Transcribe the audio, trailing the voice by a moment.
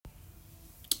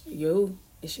Yo,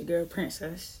 it's your girl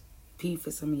Princess. P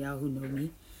for some of y'all who know me.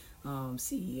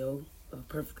 CEO of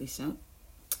Perfectly Simp.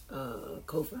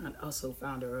 Co-founder, also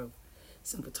founder of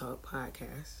Simple Talk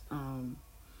Podcast.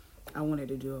 I wanted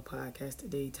to do a podcast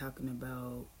today talking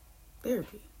about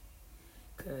therapy.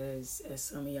 Because as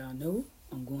some of y'all know,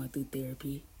 I'm going through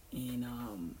therapy.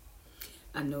 And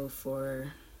I know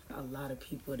for a lot of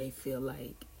people, they feel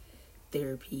like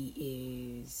therapy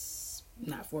is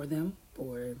not for them,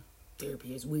 or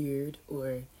therapy is weird,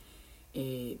 or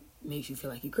it makes you feel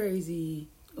like you're crazy,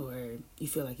 or you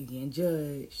feel like you're getting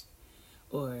judged,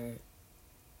 or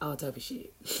all type of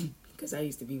shit. Because I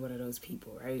used to be one of those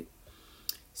people, right?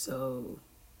 So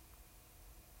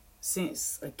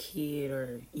since a kid,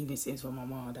 or even since when my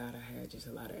mom died, I had just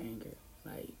a lot of anger.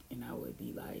 And I would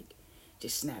be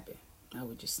just snapping. I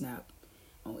would just snap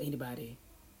on anybody,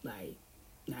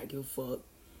 not give a fuck.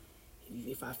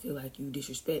 If I feel like you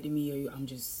disrespecting me, or I'm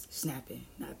just snapping,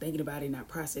 not thinking about it, not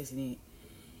processing it.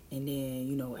 And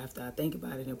then, after I think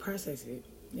about it and process it,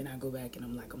 then I go back and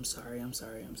I'm like, I'm sorry.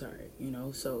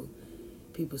 So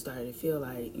people started to feel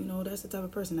like, that's the type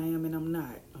of person I am, and I'm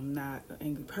not. I'm not an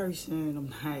angry person. I'm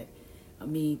not a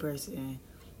mean person.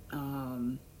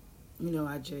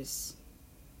 I just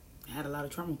had a lot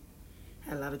of trauma.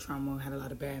 Had a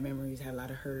lot of bad memories, had a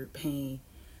lot of hurt, pain.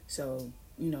 So,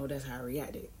 that's how I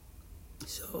reacted.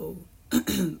 So,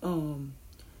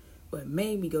 what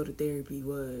made me go to therapy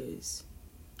was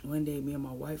one day me and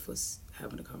my wife was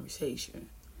having a conversation.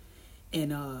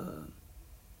 And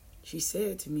she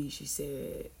said to me,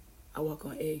 I walk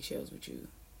on eggshells with you.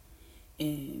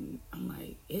 And I'm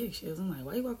like, eggshells? I'm like,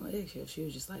 why you walk on eggshells? She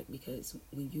was just like, because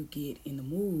when you get in the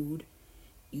mood,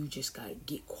 you just got to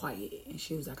get quiet. And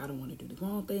she was like, I don't want to do the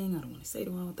wrong thing. I don't want to say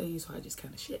the wrong thing. So I just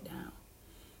kind of shut down.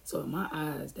 So in my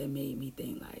eyes, that made me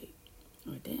think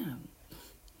oh, damn,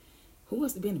 who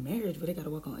wants to be in a marriage but they got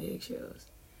to walk on eggshells?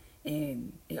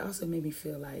 And it also made me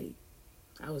feel like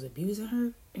I was abusing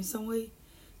her in some way.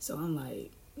 So I'm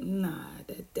like, nah,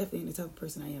 that definitely ain't the type of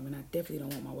person I am. And I definitely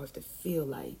don't want my wife to feel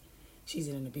like she's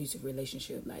in an abusive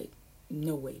relationship.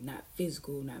 No way. Not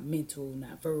physical, not mental,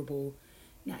 not verbal,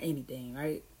 not anything,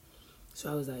 right?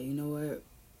 So I was like, you know what?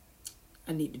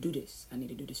 I need to do this. I need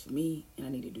to do this for me, and I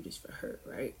need to do this for her,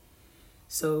 right?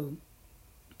 So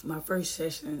my first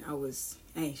session, I was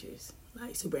anxious,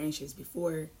 super anxious.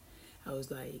 Before, I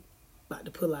was about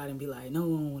to pull out and be like, no, I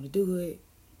don't want to do it,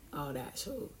 all that.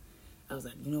 So I was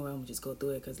like, you know what, I'm going to just go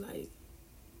through it, because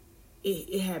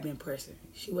it had been pressing.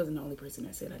 She wasn't the only person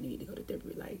that said I needed to go to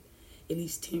therapy. At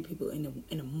least 10 people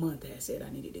in a month had said I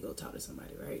needed to go talk to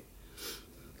somebody, right?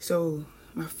 So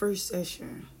my first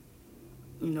session,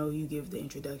 you give the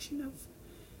introduction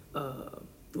of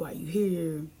why you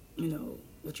here,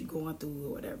 what you're going through or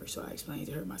whatever. So I explained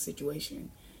to her my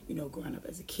situation, growing up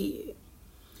as a kid,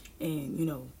 and,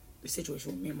 the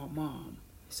situation with me and my mom.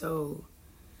 So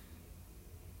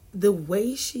the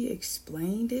way she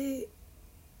explained it,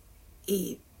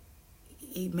 it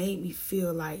made me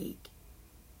feel like,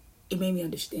 it made me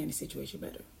understand the situation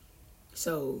better.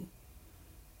 So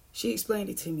she explained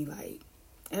it to me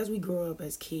as we grow up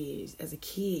as kids, as a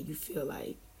kid, you feel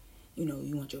like, you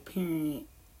want your parent,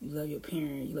 you love your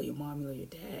parent, you love your mom, you love your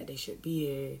dad, they should be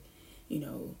there.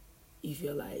 You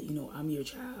feel like, I'm your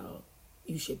child,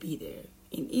 you should be there.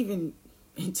 And even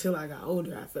until I got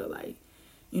older, I felt like,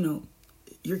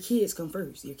 your kids come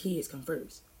first.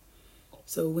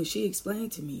 So when she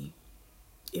explained to me,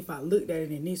 if I looked at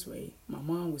it in this way, my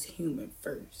mom was human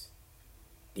first.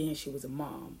 Then she was a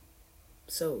mom.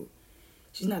 So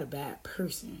she's not a bad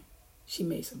person. She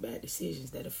made some bad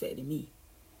decisions that affected me.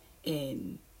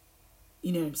 And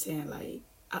you know what I'm saying?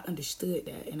 I understood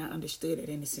that. And I understood it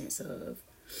in the sense of,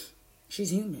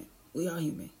 she's human. We are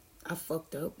human. I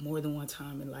fucked up more than one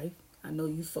time in life. I know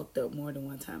you fucked up more than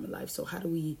one time in life. So how do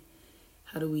we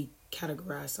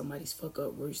categorize somebody's fuck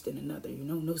up worse than another?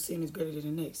 No sin is greater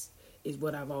than the next, is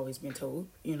what I've always been told,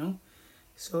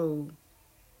 So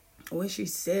when she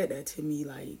said that to me,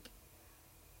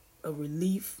 a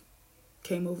relief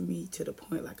came over me, to the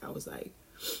point I was like,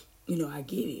 I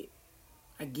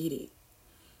get it.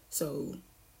 So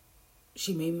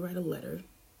she made me write a letter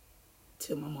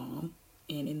to my mom,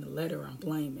 and in the letter I'm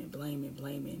blaming,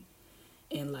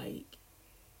 and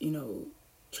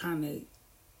trying to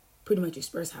pretty much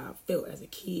express how I felt as a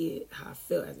kid, how I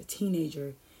felt as a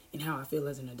teenager, and how I feel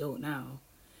as an adult now.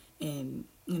 And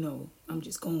I'm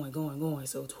just going.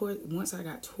 So once I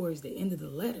got towards the end of the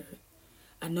letter,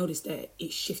 I noticed that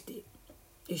it shifted.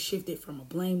 It shifted from a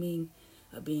blaming,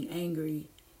 a being angry,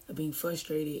 a being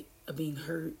frustrated, a being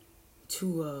hurt,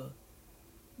 to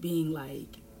being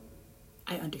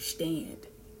I understand.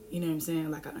 You know what I'm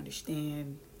saying? I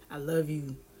understand. I love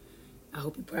you. I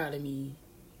hope you're proud of me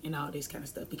and all this kind of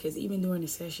stuff. Because even during the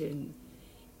session,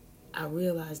 I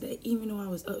realized that even though I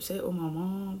was upset with my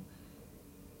mom,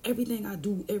 everything I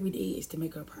do every day is to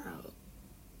make her proud.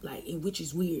 Like, and which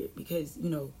is weird because, you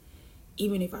know,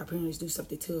 even if our parents do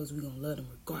something to us, we're going to love them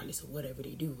regardless of whatever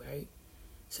they do, right?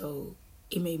 So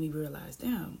it made me realize,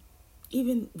 damn,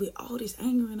 even with all this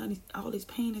anger and all this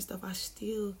pain and stuff, I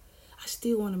still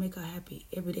want to make her happy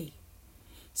every day.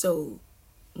 So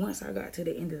once I got to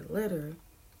the end of the letter,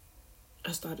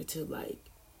 I started to like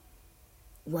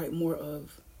write more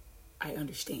of, I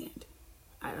understand.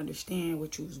 I understand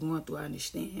what you was going through. I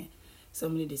understand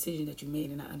some of the decisions that you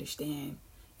made, and I understand,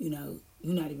 you know,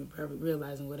 you're not even probably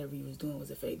realizing whatever you was doing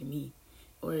was affecting me.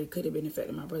 Or it could have been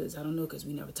affecting my brothers. I don't know, because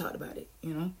we never talked about it,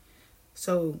 you know?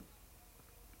 So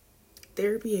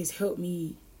therapy has helped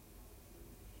me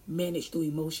manage through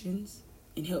emotions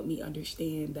and help me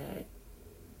understand that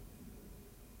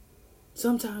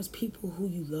sometimes people who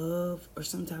you love or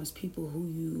sometimes people who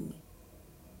you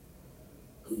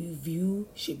view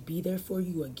should be there for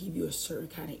you or give you a certain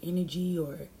kind of energy,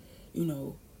 or, you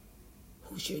know,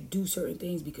 who should do certain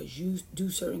things because you do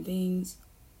certain things.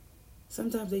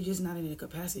 Sometimes they're just not in the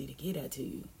capacity to get that to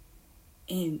you.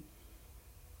 And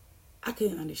I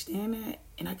couldn't understand that,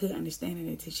 and I couldn't understand it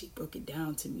until she broke it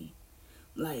down to me.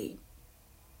 Like,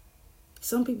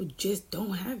 some people just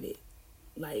don't have it.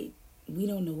 Like, we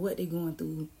don't know what they're going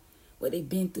through, what they've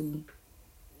been through,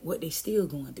 what they still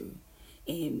going through.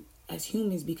 And as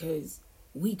humans, because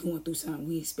we going through something,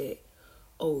 we expect,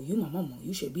 oh, you my mama,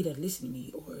 you should be there to listen to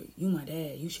me, or you my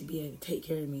dad, you should be able to take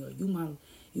care of me, or you my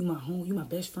home, you my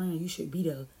best friend, you should be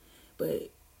there.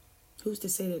 But who's to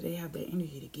say that they have that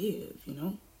energy to give, you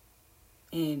know?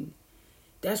 And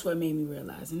that's what made me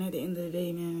realize. And at the end of the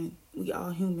day, man, we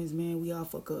all humans, man. We all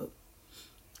fuck up.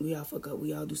 We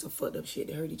all do some fucked up shit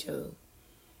to hurt each other.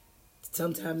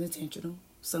 Sometimes intentional,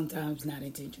 sometimes not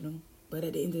intentional. But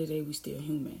at the end of the day, we still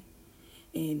human.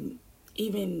 And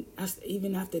even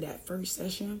after that first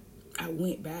session, I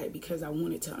went back because I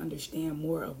wanted to understand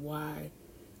more of why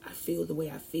I feel the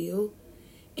way I feel.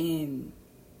 And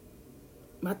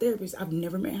my therapist, I've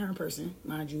never met her in person,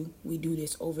 mind you. We do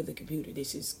this over the computer.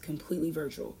 This is completely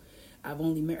virtual. I've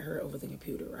only met her over the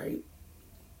computer, right?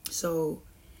 So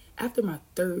after my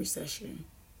third session,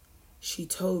 she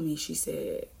told me, she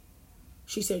said,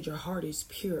 your heart is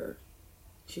pure.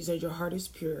 She said, your heart is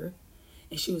pure.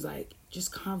 And she was like,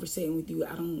 just conversating with you,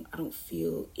 I don't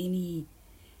feel any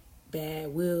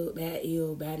bad will, bad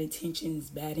ill, bad intentions,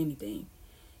 bad anything.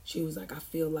 She was like, I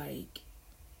feel like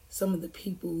some of the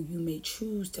people you may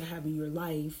choose to have in your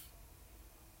life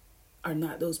are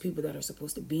not those people that are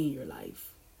supposed to be in your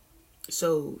life.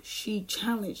 So she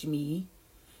challenged me.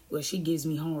 Well, she gives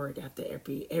me homework after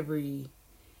every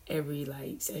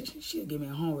like session. She'll give me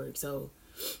a homework. So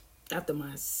after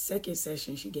my second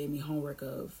session, she gave me homework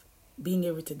of being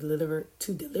able to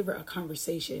deliver a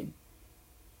conversation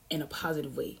in a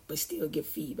positive way, but still give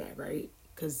feedback, right?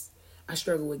 Because I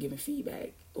struggle with giving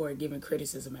feedback or giving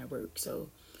criticism at work. So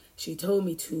she told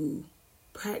me to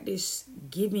practice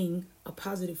giving a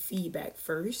positive feedback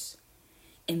first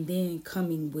and then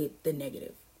coming with the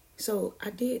negative. So I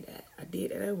did that. I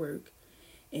did that at work,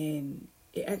 and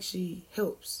it actually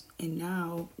helps. And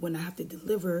now when I have to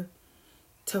deliver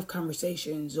tough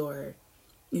conversations or,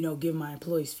 you know, give my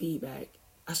employees feedback,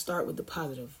 I start with the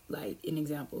positive. Like, an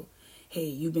example, hey,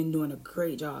 you've been doing a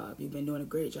great job.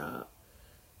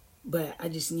 But I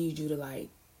just need you to, like,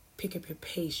 pick up your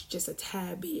pace just a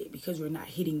tad bit because we're not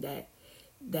hitting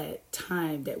that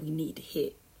time that we need to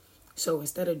hit. So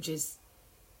instead of just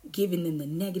giving them the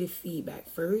negative feedback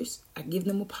first, I give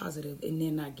them a positive, and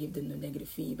then I give them the negative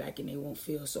feedback, and they won't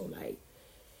feel so like,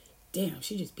 damn,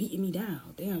 she just beating me down.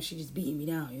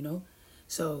 You know?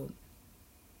 So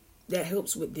that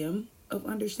helps with them of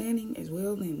understanding as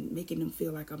well, and making them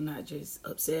feel like I'm not just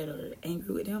upset or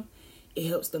angry with them. It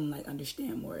helps them like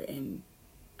understand more, and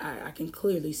I can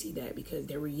clearly see that because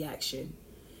their reaction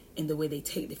and the way they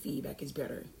take the feedback is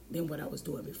better than what I was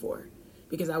doing before,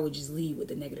 because I would just lead with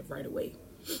the negative right away.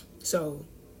 So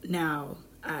now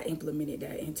I implemented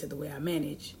that into the way I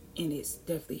manage, and it's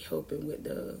definitely helping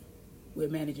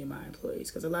with managing my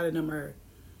employees, because a lot of them are,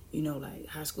 you know, like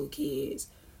high school kids.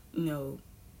 You know,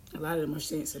 a lot of them are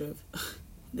sensitive.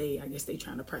 I guess they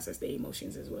trying to process their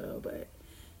emotions as well. But,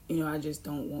 you know, I just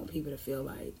don't want people to feel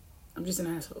like I'm just an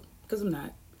asshole, because I'm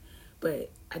not.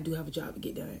 But I do have a job to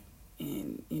get done.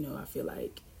 And, you know, I feel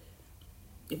like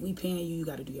if we paying you, you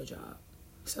got to do your job.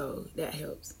 So that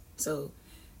helps. So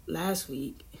last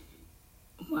week,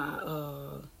 my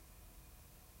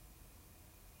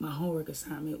homework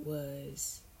assignment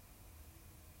was,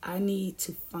 I I need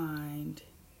to find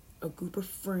a group of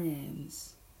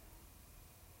friends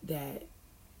that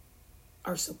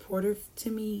are supportive to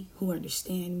me, who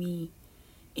understand me,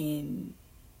 and,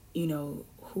 you know,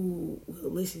 who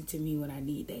will listen to me when I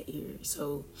need that ear.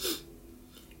 So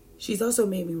she's also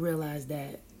made me realize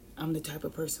that I'm the type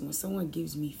of person, when someone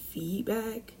gives me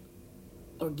feedback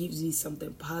or gives me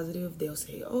something positive, they'll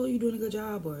say, oh, you're doing a good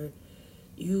job, or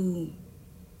you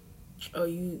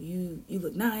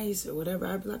look nice, or whatever.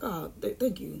 I'd be like, oh,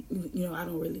 thank you. You know, I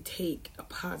don't really take a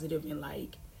positive and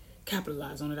like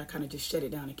capitalize on it. I kind of just shut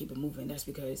it down and keep it moving. That's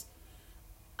because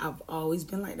I've always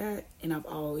been like that, and I've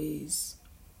always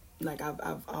like, I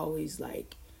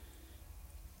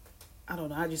don't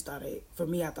know, I just thought it, for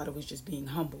me, I thought it was just being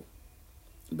humble.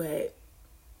 But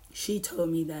she told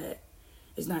me that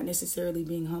it's not necessarily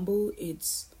being humble,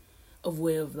 it's a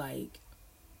way of like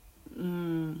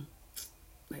I'm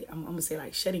gonna say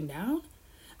like shutting down.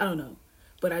 I don't know,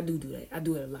 but I do that. I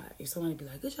do it a lot. If somebody be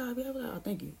like, good job, yeah, I'll be like, oh,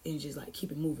 thank you, and just like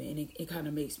keep it moving. And it kind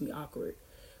of makes me awkward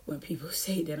when people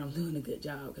say that I'm doing a good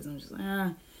job, because I'm just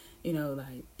like, you know,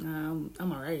 like, I'm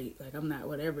all right. Like, I'm not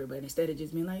whatever. But instead of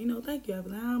just being like, you know, thank you, I'll be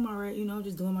like, I'm all right. You know, I'm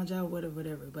just doing my job,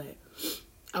 whatever. But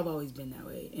I've always been that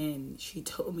way. And she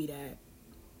told me that,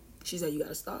 she said, you got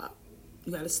to stop.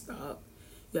 You got to stop.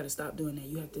 You got to stop doing that.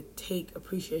 You have to take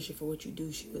appreciation for what you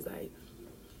do. She was like,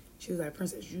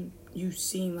 Princess, you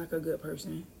seem like a good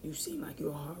person. You seem like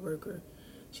you're a hard worker.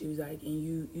 She was like,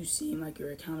 and you seem like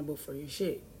you're accountable for your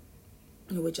shit,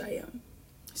 which I am.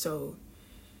 So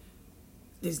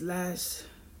this last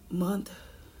month,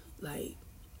 like,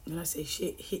 when I say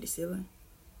shit hit the ceiling,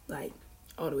 like,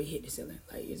 all the way hit the ceiling.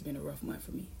 Like, it's been a rough month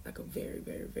for me. Like, a very,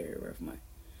 very, very rough month.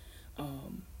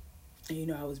 And, you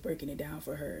know, I was breaking it down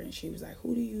for her, and she was like,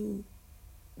 when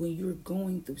you're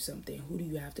going through something, who do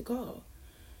you have to call?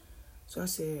 So I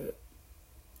said,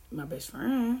 my best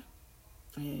friend.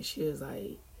 And she was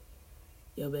like,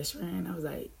 your best friend? I was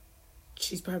like,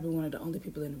 she's probably one of the only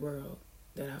people in the world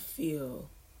that I feel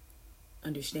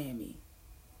understand me.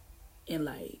 And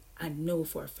like, I know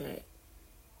for a fact,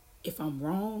 if I'm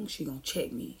wrong, she gonna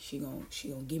check me. She gonna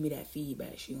give me that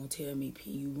feedback. She gonna tell me, P,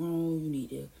 you wrong, you need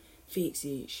to fix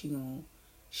it. She's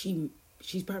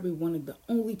probably one of the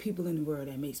only people in the world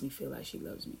that makes me feel like she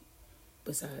loves me,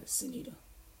 besides Sunita.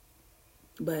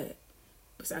 But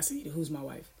besides Sunita, who's my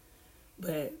wife.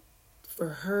 But for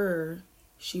her,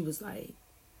 she was like,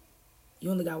 you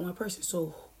only got one person.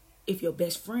 So if your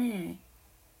best friend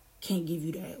can't give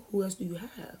you that, who else do you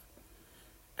have?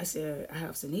 I said, I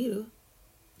have Sunita.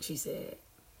 She said,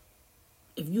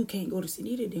 if you can't go to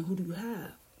Sunita, then who do you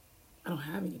have? I don't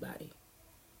have anybody.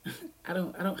 I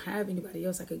don't have anybody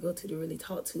else I could go to really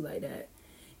talk to like that,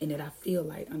 and that I feel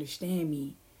like understand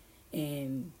me,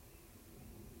 and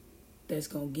that's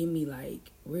gonna give me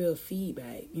like real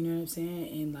feedback. You know what I'm saying?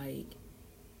 And like,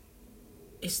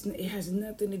 it has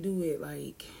nothing to do with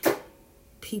like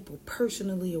people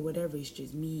personally or whatever. It's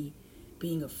just me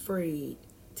being afraid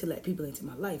to let people into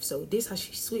my life. So this how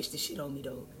she switched the shit on me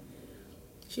though.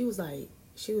 She was like,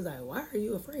 why are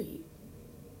you afraid?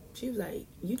 She was like,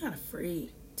 you're not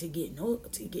afraid to get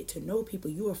to know people.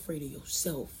 You're afraid of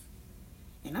yourself.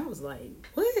 And I was like,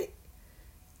 what?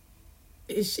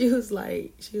 And she was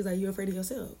like, you're afraid of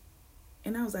yourself.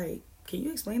 And I was like, can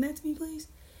you explain that to me, please?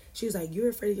 She was like, you're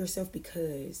afraid of yourself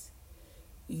because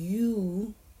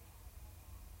you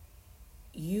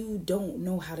don't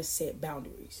know how to set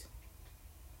boundaries.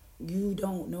 You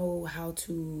don't know how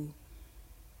to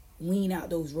wean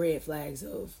out those red flags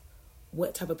of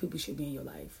what type of people should be in your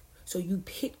life. So you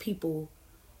pick people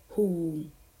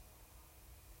who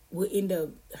will end up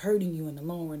hurting you in the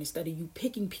long run, instead of you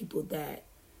picking people that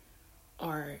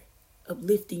are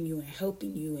uplifting you and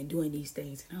helping you and doing these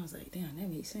things. And I was like, damn, that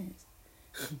makes sense.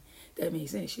 That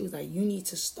makes sense. She was like, you need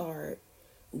to start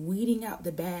weeding out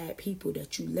the bad people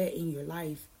that you let in your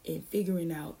life and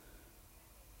figuring out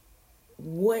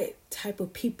what type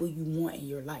of people you want in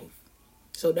your life.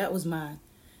 So that was my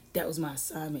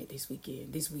assignment this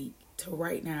week, to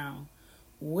write down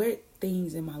what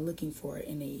things am I looking for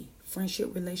in a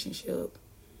friendship relationship,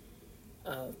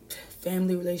 a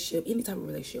family relationship, any type of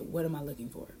relationship. What am I looking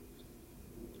for?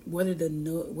 What are the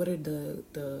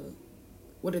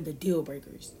deal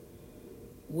breakers?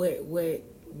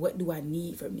 What do I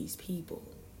need from these people?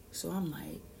 So I'm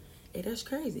like, hey, that's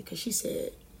crazy. Because she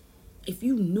said, if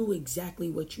you knew exactly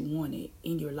what you wanted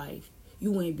in your life,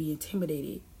 you wouldn't be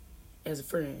intimidated as a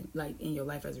friend, like in your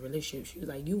life as a relationship. She was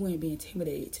like, you wouldn't be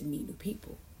intimidated to meet new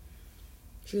people.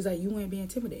 She was like, you wouldn't be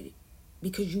intimidated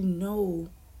because you know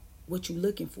what you're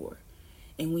looking for.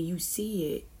 And when you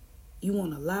see it, you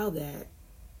won't allow that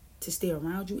to stay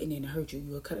around you and then to hurt you.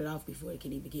 You'll cut it off before it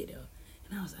can even get there.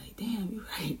 And I was like, damn, you're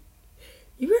right.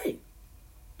 You're right.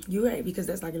 You're right, because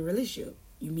that's like a relationship.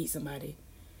 You meet somebody,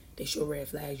 they show red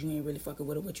flags, you ain't really fucking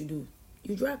with it, what you do?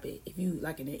 You drop it. If you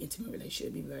like in an intimate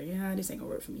relationship, you be like, yeah, this ain't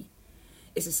gonna work for me.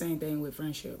 It's the same thing with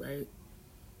friendship, right?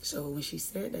 So when she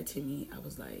said that to me, I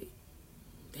was like,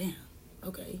 damn,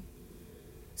 okay.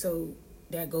 So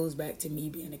that goes back to me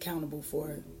being accountable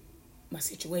for my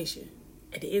situation.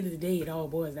 At the end of the day, it all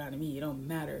boils down to me. It don't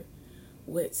matter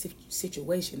what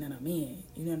situation that I'm in.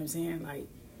 You know what I'm saying? Like,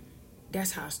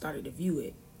 that's how I started to view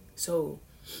it. So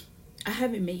I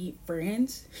haven't made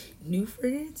friends, new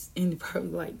friends, in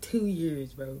probably like 2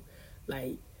 years, bro.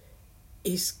 Like,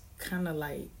 it's kind of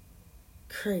like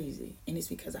crazy. And it's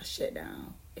because I shut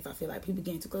down. If I feel like people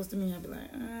getting too close to me, I'll be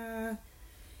like,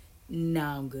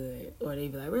 nah, I'm good. Or they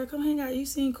be like, bro, come hang out. You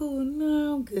seem cool.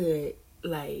 No, I'm good.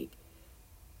 Like,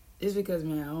 it's because,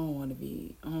 man, I don't want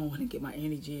to get my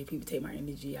energy. If people take my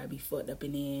energy, I be fucked up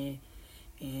in there.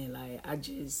 And, like, I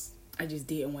just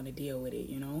didn't want to deal with it,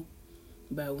 you know?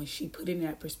 But when she put in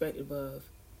that perspective of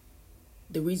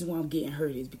the reason why I'm getting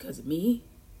hurt is because of me,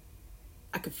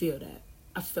 I could feel that.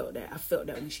 I felt that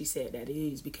when she said that. It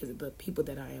is because of the people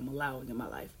that I am allowing in my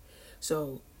life.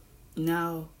 So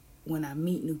now when I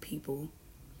meet new people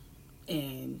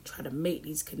and try to make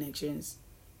these connections,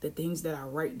 the things that I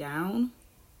write down,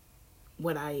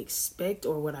 what I expect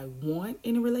or what I want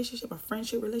in a relationship, a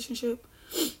friendship relationship,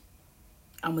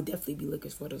 I'm going to definitely be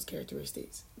looking for those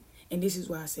characteristics. And this is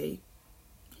why I say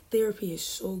therapy is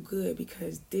so good,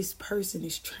 because this person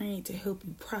is trained to help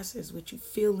you process what you're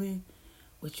feeling,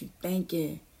 what you're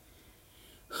thinking,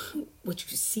 what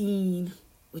you've seen,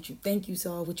 what you think you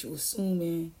saw, what you're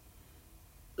assuming.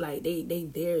 Like, they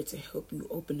there to help you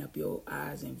open up your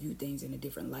eyes and view things in a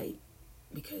different light.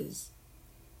 Because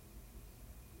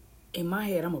in my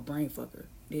head, I'm a brain fucker.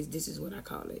 This is what I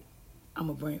call it. I'm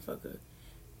a brain fucker.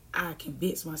 I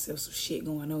convince myself some shit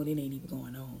going on, it ain't even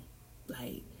going on.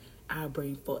 Like, I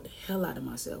brain fuck the hell out of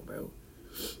myself, bro.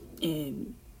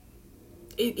 And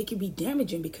it can be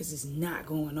damaging because it's not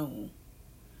going on.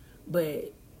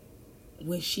 But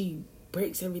when she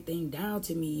breaks everything down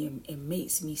to me and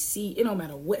makes me see, it don't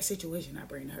matter what situation I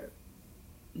bring to her.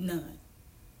 None.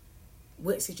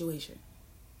 What situation?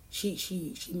 She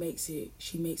makes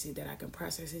it that I can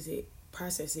process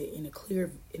it in a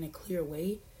clear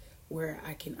way, where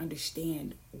I can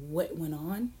understand what went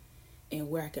on and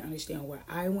where I can understand where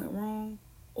I went wrong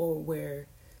or where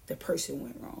the person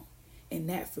went wrong. And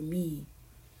that for me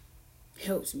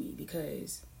helps me,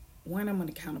 because one, I'm an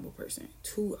accountable person.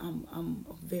 Two, I'm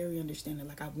very understanding,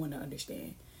 like I want to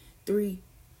understand. Three,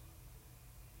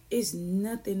 it's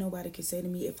nothing nobody can say to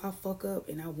me. If I fuck up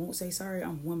and I won't say sorry,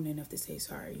 I'm woman enough to say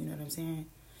sorry. You know what I'm saying?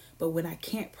 But when I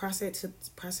can't process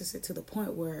it to the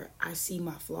point where I see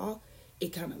my flaw,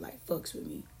 it kind of like fucks with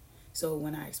me. So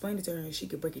when I explain it to her and she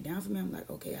could break it down for me, I'm like,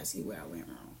 okay, I see where I went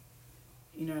wrong.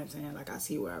 You know what I'm saying? Like, I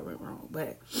see where I went wrong.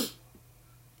 But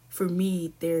for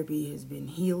me, therapy has been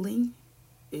healing.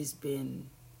 It's been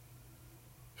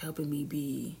helping me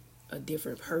be a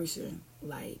different person.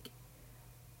 Like,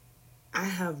 I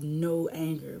have no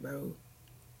anger, bro.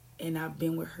 And I've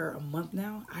been with her a month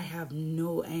now. I have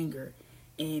no anger.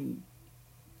 And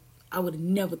I would have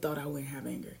never thought I wouldn't have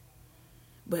anger.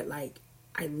 But, like,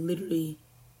 I literally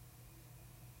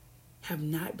have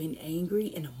not been angry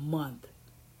in a month.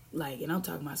 Like, and I'm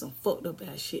talking about some fucked up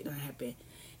ass shit that happened.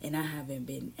 And I haven't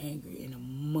been angry in a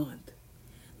month.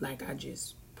 Like, I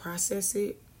just process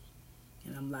it.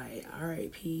 And I'm like, all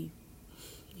right, P.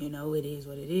 You know, it is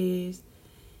what it is.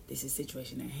 This is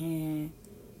situation at hand.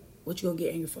 What you gonna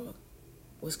get angry for?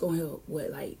 What's gonna help?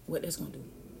 What that's gonna do?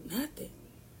 Nothing.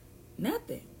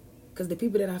 Because the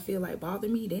people that I feel like bother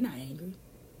me, they not angry.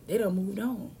 They done moved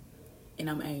on. And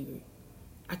I'm angry.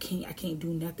 I can't do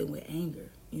nothing with anger.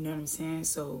 You know what I'm saying?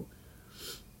 So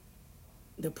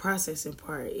the processing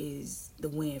part is the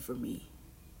win for me.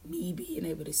 Me being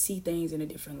able to see things in a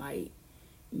different light.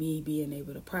 Me being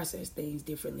able to process things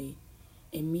differently.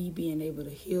 And me being able to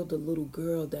heal the little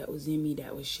girl that was in me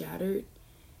that was shattered.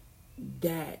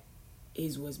 That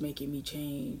is what's making me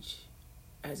change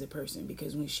as a person.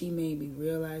 Because when she made me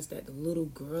realize that the little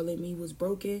girl in me was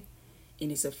broken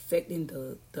and it's affecting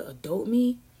the adult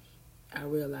me, I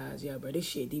realized, yeah, bro, this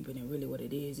shit deeper than really what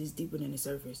it is. It's deeper than the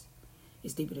surface.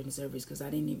 It's deeper than the surface, because I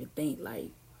didn't even think,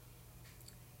 like,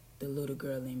 the little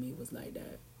girl in me was like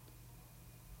that.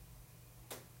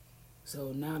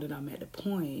 So now that I'm at the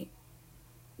point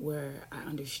where I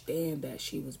understand that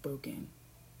she was broken,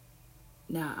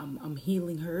 now I'm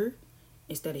healing her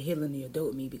instead of healing the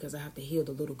adult me, because I have to heal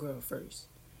the little girl first.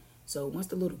 So once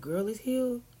the little girl is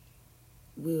healed,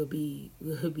 we'll be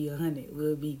 100.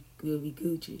 We'll be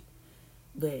Gucci.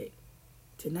 But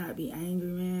to not be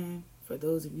angry, man, for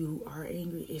those of you who are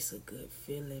angry, it's a good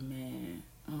feeling, man.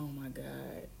 Oh my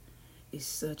God. It's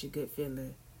such a good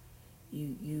feeling.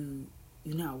 You're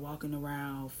not walking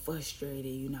around frustrated.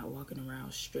 You're not walking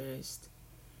around stressed.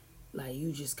 Like,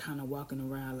 you just kind of walking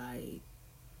around like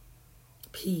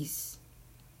peace.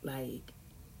 Like,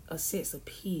 a sense of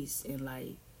peace. And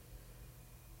like,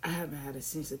 I haven't had a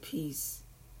sense of peace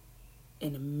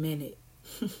in a minute.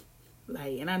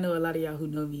 Like, and I know a lot of y'all who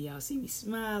know me, y'all see me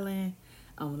smiling,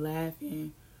 I'm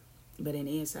laughing, but in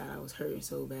the inside, I was hurting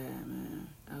so bad, man.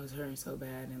 I was hurting so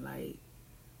bad, and like,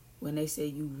 when they say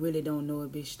you really don't know a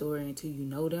bitch story until you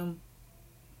know them,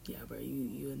 yeah, bro,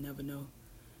 you'll never know.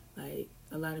 Like,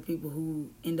 a lot of people who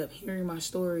end up hearing my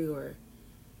story or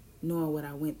knowing what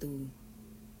I went through,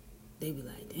 they be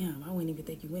like, damn, I wouldn't even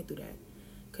think you went through that.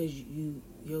 Because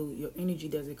your energy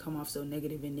doesn't come off so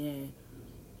negative, and then,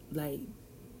 like,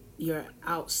 your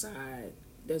outside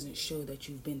doesn't show that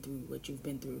you've been through what you've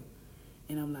been through.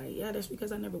 And I'm like, yeah, that's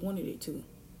because I never wanted it to.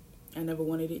 I never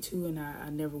wanted it to, and I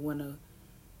never want to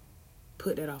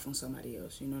put that off on somebody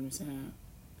else. You know what I'm saying?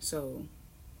 So,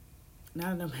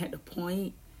 now that I'm at the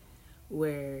point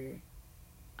where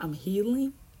I'm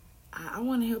healing, I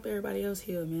want to help everybody else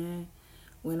heal, man.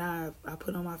 When I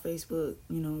put on my Facebook,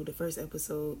 the first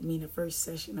episode, the first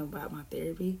session about my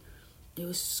therapy, it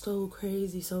was so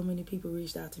crazy. So many people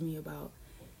reached out to me about,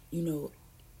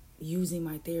 using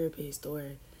my therapist, or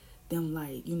them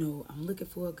like, I'm looking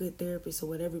for a good therapist or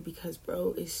whatever, because,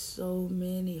 bro, it's so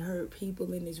many hurt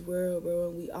people in this world, bro,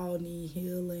 and we all need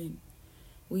healing.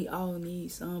 We all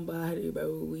need somebody,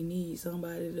 bro. We need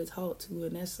somebody to talk to,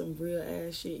 and that's some real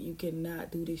ass shit. You cannot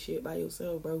do this shit by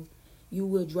yourself, bro. You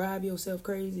will drive yourself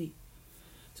crazy.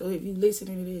 So if you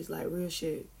listening to this, like, real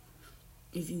shit,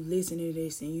 if you listen to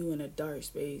this and you in a dark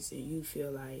space and you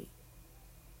feel like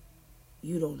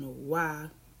you don't know why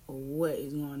or what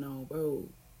is going on, bro,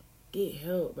 get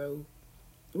help, bro.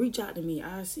 Reach out to me.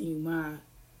 I'll send you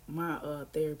my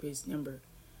therapist number.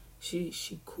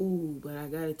 She cool, but I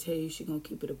gotta tell you, she gonna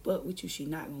keep it a buck with you. She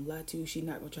not gonna lie to you. She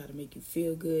not gonna try to make you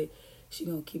feel good. She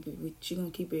gonna keep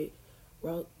it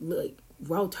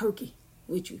raw turkey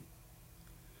with you.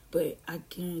 But I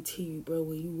guarantee you, bro,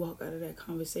 when you walk out of that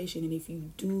conversation, and if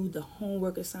you do the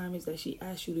homework assignments that she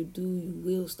asked you to do, you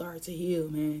will start to heal,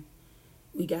 man.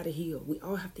 We gotta heal. We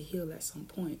all have to heal at some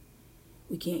point.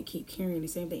 We can't keep carrying the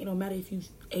same thing. It don't matter if you're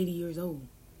 80 years old.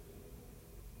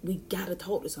 We gotta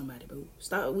talk to somebody, bro.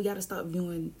 We gotta stop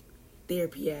viewing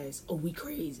therapy as, oh, we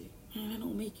crazy. Man, that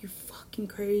don't make you fucking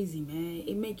crazy, man.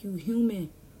 It make you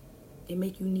human. It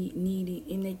make you needy.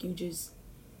 It make you just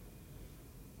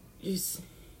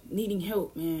needing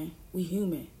help, man. We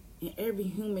human. And every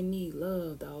human need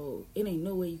love, dog. It ain't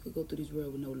no way you could go through this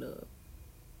world with no love.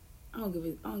 I don't give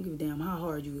a damn how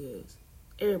hard you is.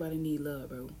 Everybody need love,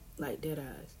 bro. Like dead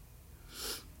eyes.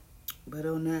 But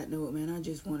on that note, man, I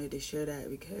just wanted to share that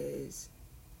because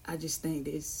I just think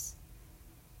this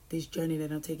journey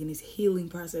that I'm taking, this healing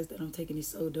process that I'm taking is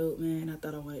so dope, man. I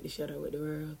thought I wanted to share that with the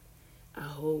world. I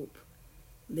hope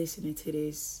listening to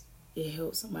this, it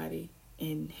helps somebody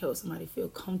and help somebody feel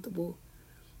comfortable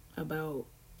about,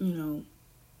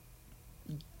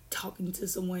 talking to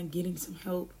someone, getting some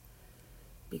help.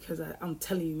 Because I'm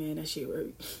telling you, man, that shit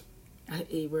worked.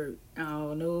 It worked. I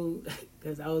don't know,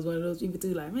 because I was one of those people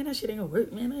too, like, man, that shit ain't gonna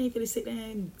work, man. I ain't gonna sit there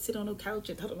and sit on no couch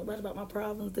and talk to nobody about my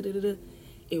problems.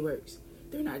 It works.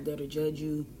 They're not there to judge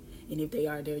you. And if they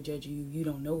are there to judge you, you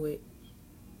don't know it.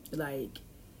 Like,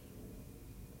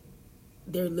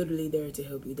 they're literally there to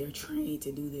help you. They're trained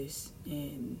to do this.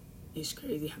 And it's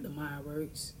crazy how the mind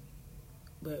works.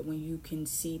 But when you can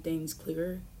see things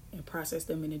clearer and process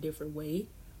them in a different way,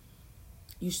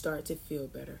 you start to feel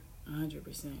better,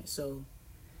 100%. So,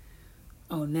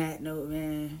 on that note,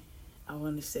 man, I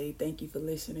want to say thank you for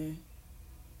listening.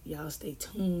 Y'all stay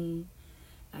tuned.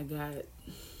 I got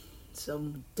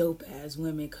some dope-ass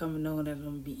women coming on that I'm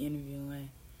going to be interviewing.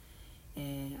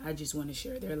 And I just want to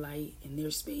share their light and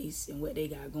their space and what they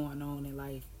got going on in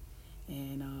life.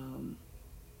 And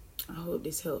I hope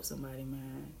this helps somebody,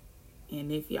 man.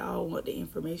 And if y'all want the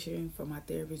information from my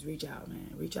therapist, reach out,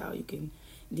 man. Reach out. You can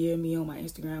DM me on my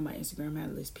Instagram. My Instagram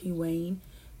handle is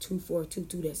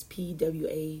pwayne2422. That's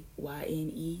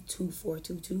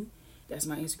PWAYNE2422. That's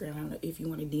my Instagram handle. If you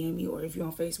want to DM me, or if you're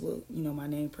on Facebook, my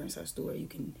name, Prince Hart Stewart, you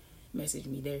can message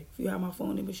me there. If you have my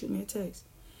phone number, shoot me a text.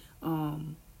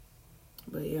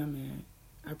 But yeah, man,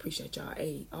 I appreciate y'all.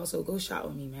 Hey, also go shop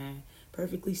with me, man.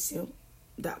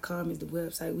 PerfectlySimp.com is the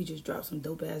website. We just dropped some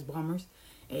dope ass bombers.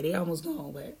 Hey, they almost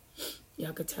gone, but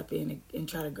y'all could tap in and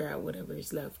try to grab whatever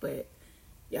is left. But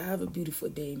Y'all have a beautiful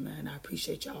day, man. I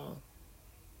appreciate y'all.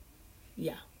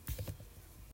 Yeah.